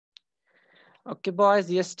Okay, boys,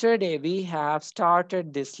 yesterday we have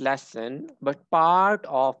started this lesson, but part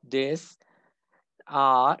of this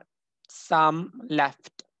are some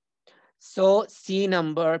left. So see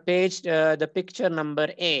number page, the picture number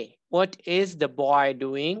A. What is the boy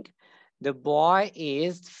doing? The boy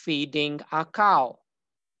is feeding a cow.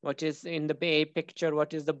 What is in the A picture?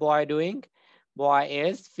 What is the boy doing? Boy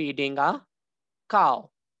is feeding a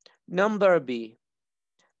cow. Number B.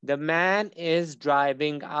 The man is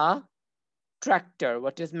driving a tractor.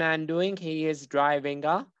 What is man doing? He is driving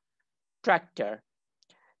a tractor.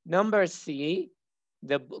 Number C,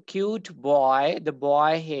 the cute boy, the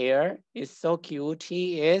boy here is so cute.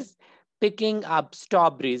 He is picking up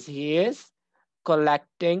strawberries. He is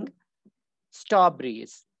collecting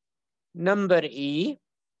strawberries. Number E,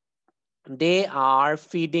 they are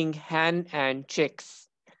feeding hen and chicks.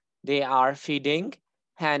 They are feeding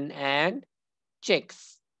hen and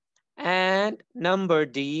chicks. And number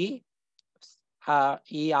D,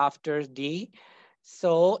 E after D.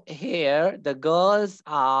 So here the girls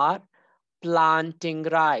are planting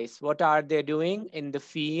rice. What are they doing in the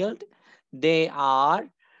field? They are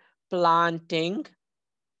planting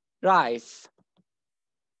rice,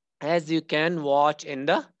 as you can watch in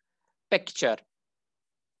the picture.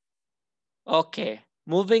 Okay,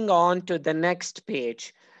 moving on to the next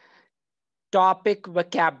page. Topic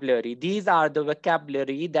vocabulary. These are the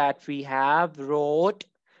vocabulary that we have wrote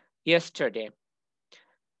yesterday.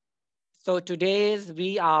 So today's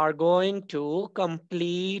we are going to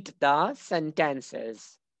complete the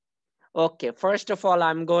sentences. Okay, first of all,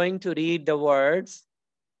 I'm going to read the words.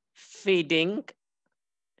 Feeding.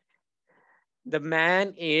 The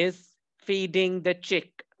man is feeding the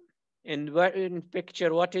chick. In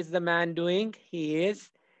picture, what is the man doing? He is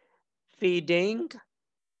feeding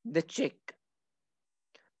the chick.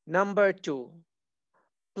 Number two,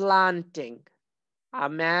 planting. A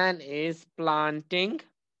man is planting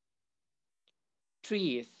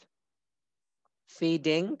trees.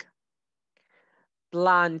 Feeding,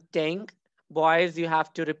 planting. Boys, you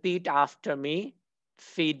have to repeat after me.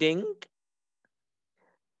 Feeding,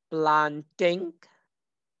 planting.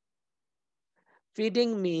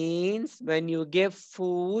 Feeding means when you give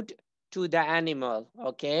food to the animal,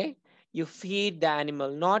 okay? You feed the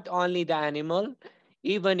animal, not only the animal,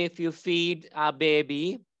 even if you feed a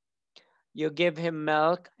baby, you give him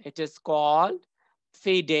milk, it is called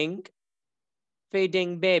feeding,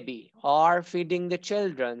 feeding baby, or feeding the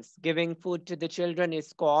children. Giving food to the children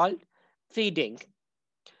is called feeding.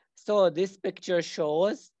 So this picture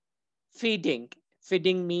shows feeding.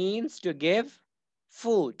 Feeding means to give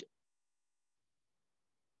food.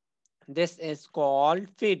 This is called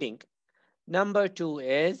feeding. Number two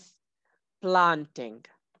is planting,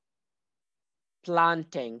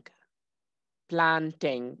 planting,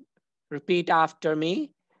 planting. Repeat after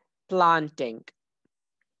me. Planting,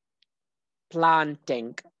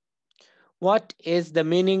 planting. What is the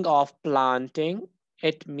meaning of planting?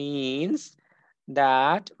 It means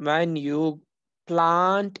that when you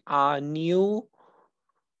plant a new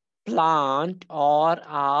plant or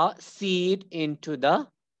a seed into the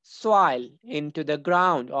soil, into the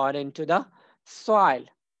ground or into the soil,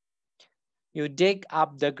 you dig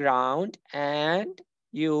up the ground and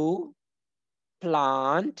you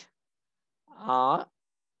plant a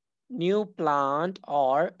new plant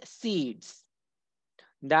or seeds.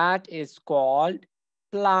 That is called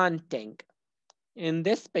planting. In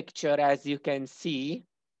this picture, as you can see,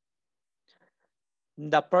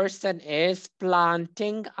 the person is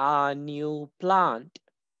planting a new plant.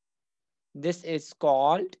 This is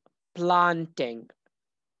called planting.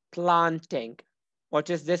 Planting. What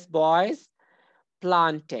is this, boys?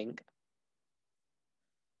 Planting.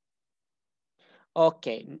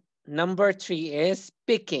 Okay. Number three is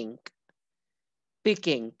picking.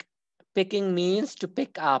 Picking. Picking means to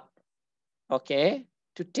pick up. Okay.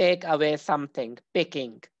 To take away something.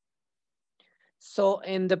 Picking. So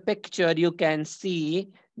in the picture, you can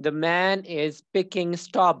see the man is picking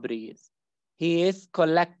strawberries. He is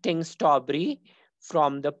collecting strawberry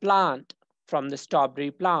from the plant, from the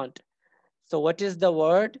strawberry plant. So what is the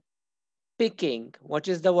word? Picking. What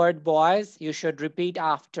is the word, boys? You should repeat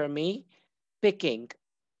after me. Picking.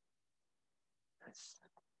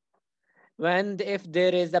 If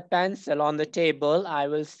there is a pencil on the table, I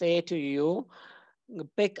will say to you,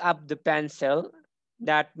 pick up the pencil.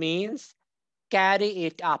 That means carry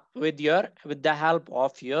it up with the help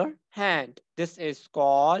of your hand. This is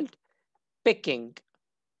called picking.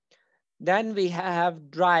 Then we have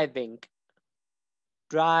driving.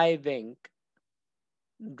 Driving.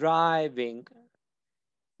 Driving.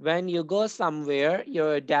 When you go somewhere,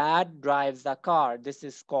 your dad drives a car. This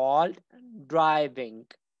is called driving.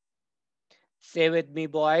 Say with me,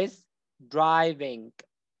 boys. Driving.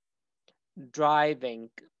 Driving.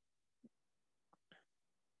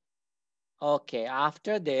 Okay,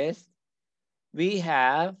 after this, we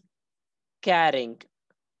have carrying.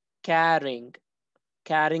 Carrying.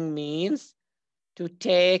 Carrying means to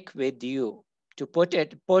take with you, to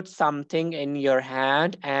put something in your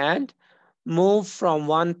hand and move from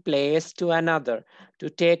one place to another, to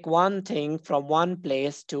take one thing from one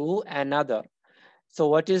place to another. So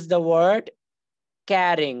what is the word?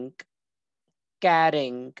 Carrying.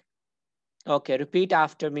 Carrying. Okay, repeat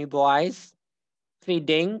after me, boys.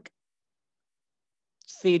 Feeding,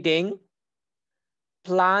 feeding,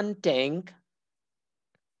 planting,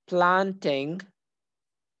 planting,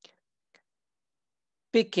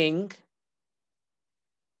 picking,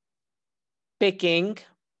 picking,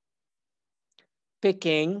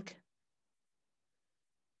 picking,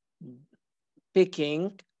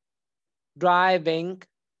 picking, driving,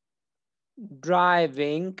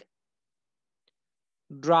 driving,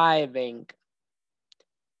 driving,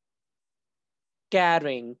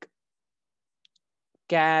 carrying,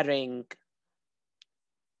 carrying,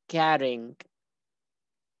 carrying.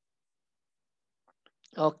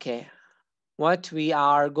 Okay, what we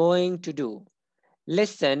are going to do.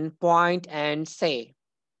 Listen, point, and say.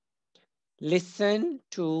 Listen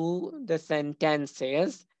to the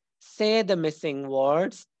sentences, say the missing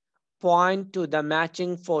words, point to the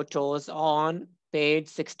matching photos on page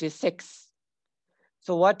 66.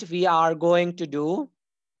 So what we are going to do,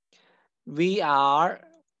 we are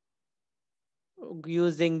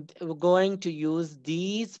going to use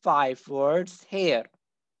these 5 words here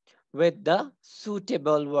with the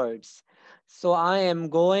suitable words. So I am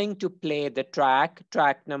going to play the track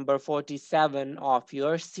number 47 of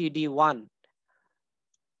your CD1.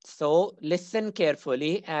 So listen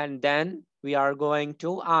carefully and then we are going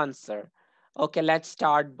to answer. Okay, let's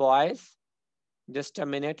start, boys. Just a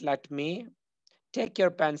minute, let me take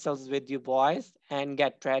your pencils with you, boys, and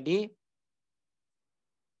get ready.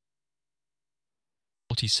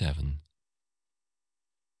 47.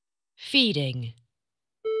 Feeding.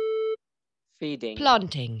 Feeding.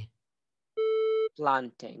 Planting.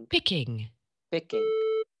 Planting. Picking. Picking.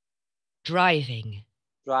 Driving.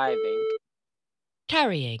 Driving.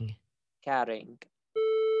 Carrying. Carrying.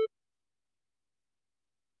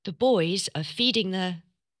 The boys are feeding the...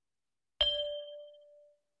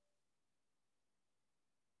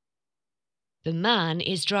 The man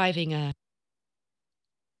is driving a...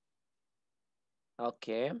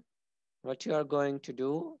 Okay. What you are going to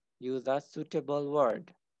do, use a suitable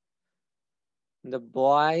word. The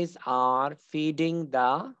boys are feeding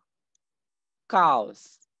the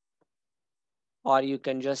cows. Or you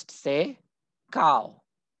can just say cow.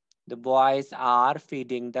 The boys are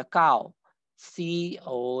feeding the cow.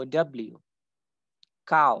 C-O-W.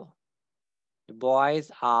 Cow. The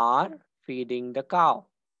boys are feeding the cow.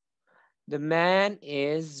 The man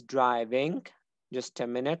is driving. Just a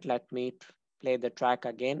minute, let me play the track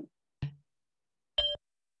again.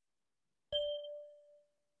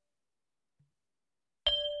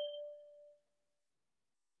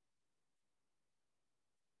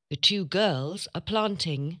 The 2 girls are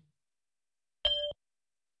planting...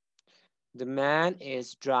 The man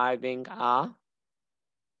is driving a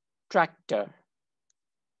tractor.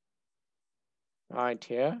 Right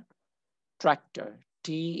here, tractor.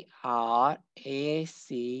 T-R-A-C-T-O-R.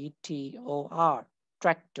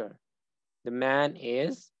 Tractor. The man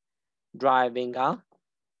is driving a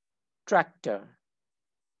tractor.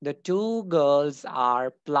 The 2 girls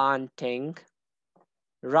are planting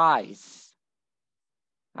rice.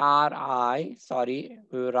 R-I, sorry,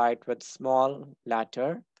 we write with small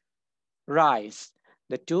letter, rice.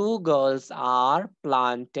 The 2 girls are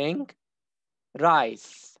planting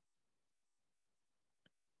rice.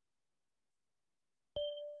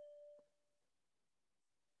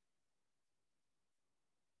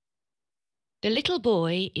 The little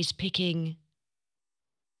boy is picking...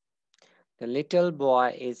 The little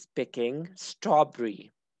boy is picking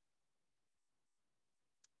strawberry.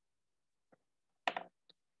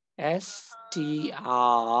 S-T-R-A-W,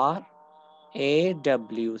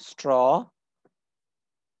 straw,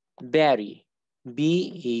 berry.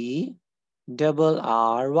 B-E-R-R-Y,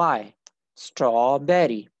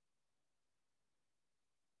 strawberry.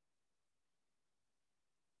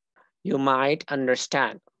 You might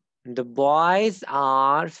understand. The boys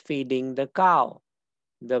are feeding the cow.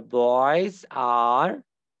 The boys are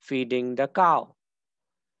feeding the cow.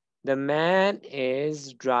 The man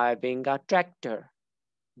is driving a tractor.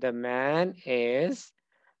 The man is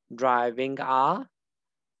driving a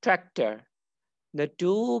tractor. The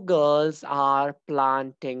 2 girls are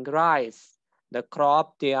planting rice. The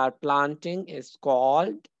crop they are planting is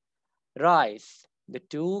called rice. The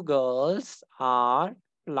two girls are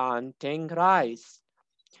planting rice.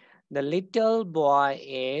 The little boy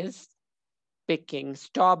is picking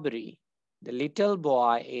strawberry. The little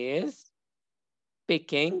boy is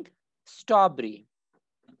picking strawberry,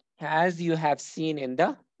 as you have seen in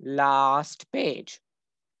the last page.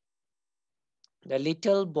 The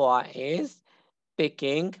little boy is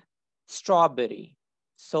picking strawberry.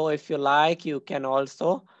 So if you like, you can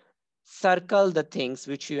also circle the things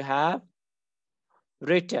which you have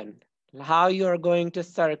written. How you are going to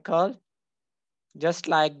circle? Just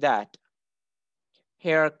like that.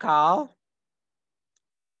 Here cow,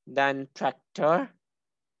 then tractor,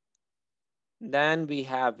 then we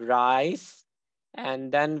have rice,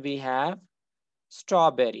 and then we have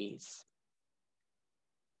strawberries.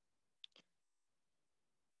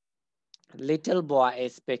 Little boy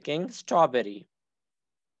is picking strawberry.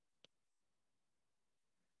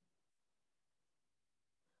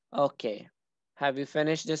 Okay, have you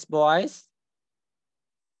finished this, boys?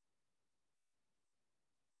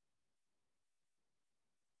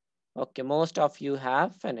 Okay, most of you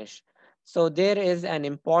have finished. So there is an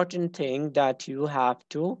important thing that you have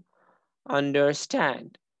to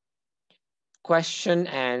understand. Question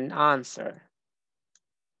and answer.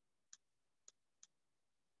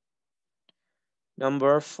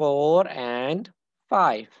 Number 4 and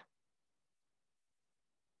 5.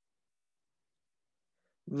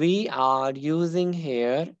 We are using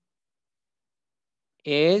here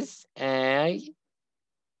is, a,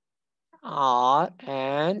 are,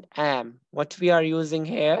 and am. What we are using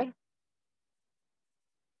here?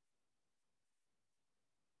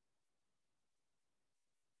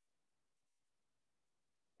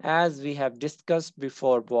 As we have discussed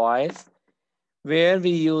before, boys, where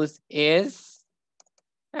we use is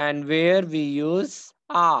and where we use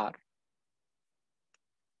are.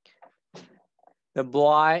 The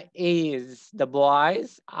boy is, the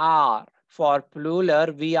boys are. For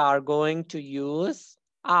plural, we are going to use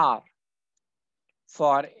are.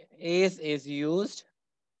 For is used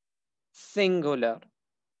singular.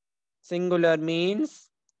 Singular means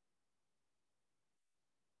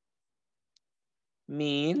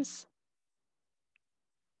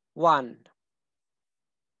one.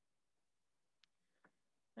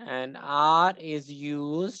 And are is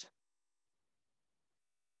used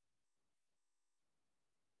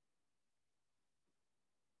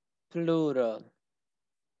plural.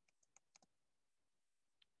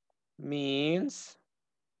 Means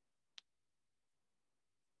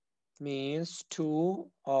two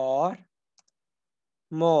or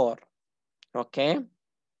more. Okay.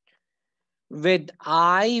 With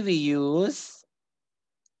I we use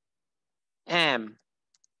am.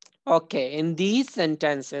 Okay, in these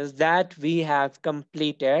sentences that we have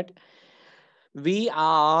completed, we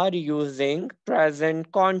are using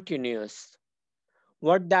present continuous.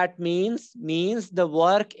 What that means the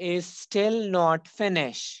work is still not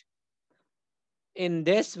finished. In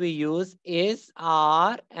this we use is,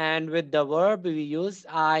 are, and with the verb we use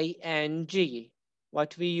ing.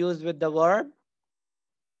 What we use with the verb?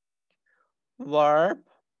 Verb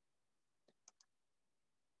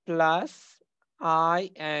plus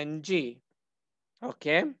ing.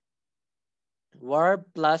 Okay. Verb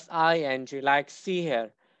plus ing. Like see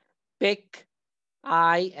here. Pick,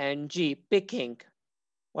 ing, picking.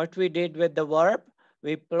 What we did with the verb?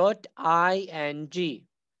 We put ing.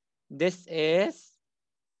 This is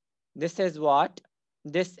what?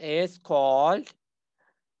 This is called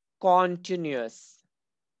continuous.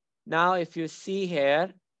 Now if you see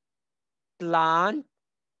here,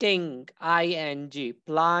 planting, ing,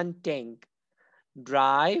 planting.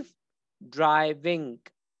 Drive, driving.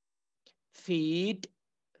 Feed,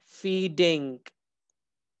 feeding.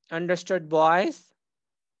 Understood, boys?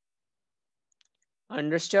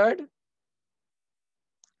 Understood?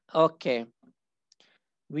 Okay.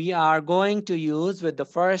 We are going to use with the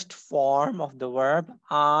first form of the verb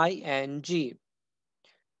ing.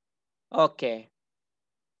 Okay.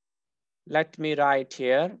 Let me write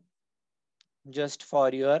here just for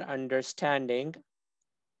your understanding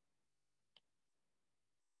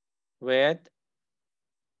with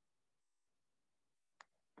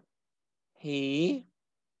he,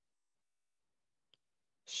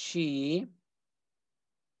 she,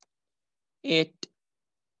 it.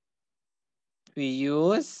 We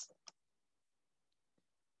use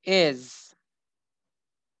is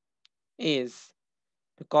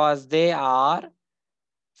because they are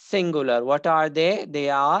singular. What are they? They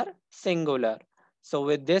are singular. So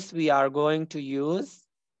with this we are going to use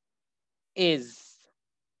is.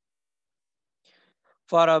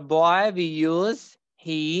 For a boy we use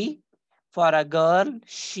he, For a girl,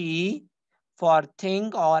 she. For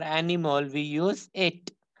thing or animal, we use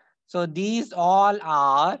it. So these all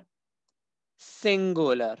are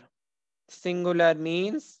singular. Singular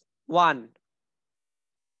means one.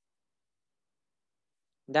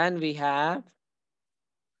 Then we have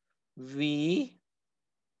we,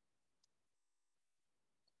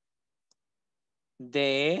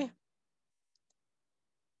 they,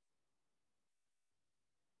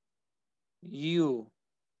 you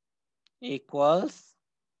equals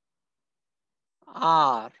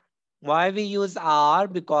are. Why we use are?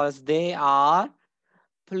 Because they are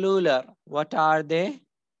plural. What are they?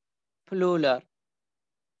 Plural.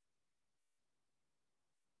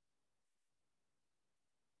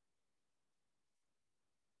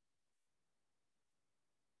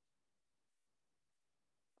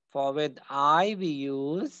 For with I we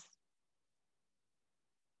use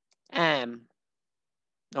am.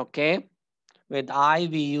 Okay. With I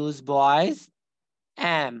we use boys,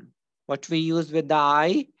 am. What we use with the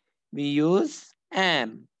I? We use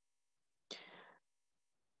am.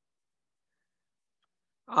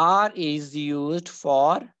 Are is used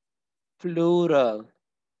for plural.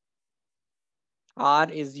 Are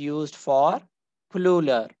is used for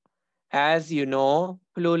plural. As you know,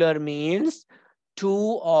 plural means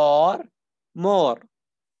two or more.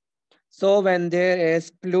 So when there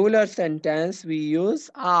is plural sentence, we use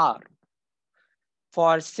are.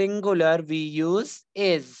 For singular, we use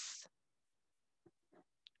is.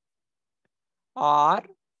 Or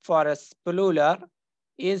for a plural,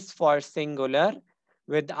 is for singular.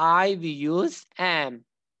 With I, we use am.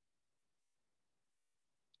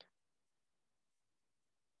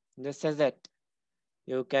 This is it.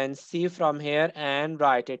 You can see from here and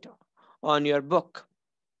write it on your book.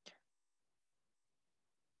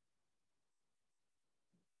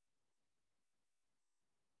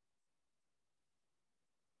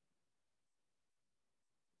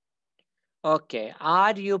 Okay,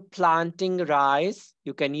 are you planting rice?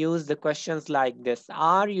 You can use the questions like this.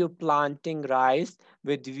 Are you planting rice?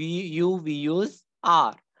 With we use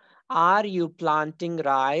are. Are you planting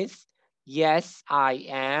rice? Yes, I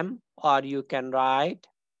am. Or you can write,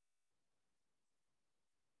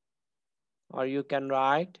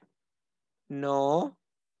 no.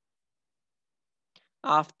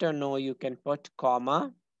 After no, you can put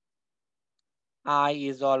comma. I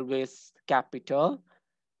is always capital.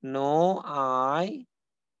 No, I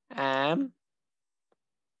am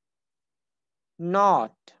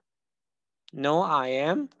not. No, I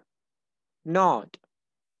am not.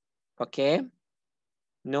 Okay.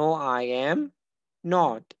 No, I am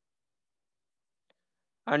not.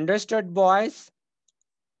 Understood, boys?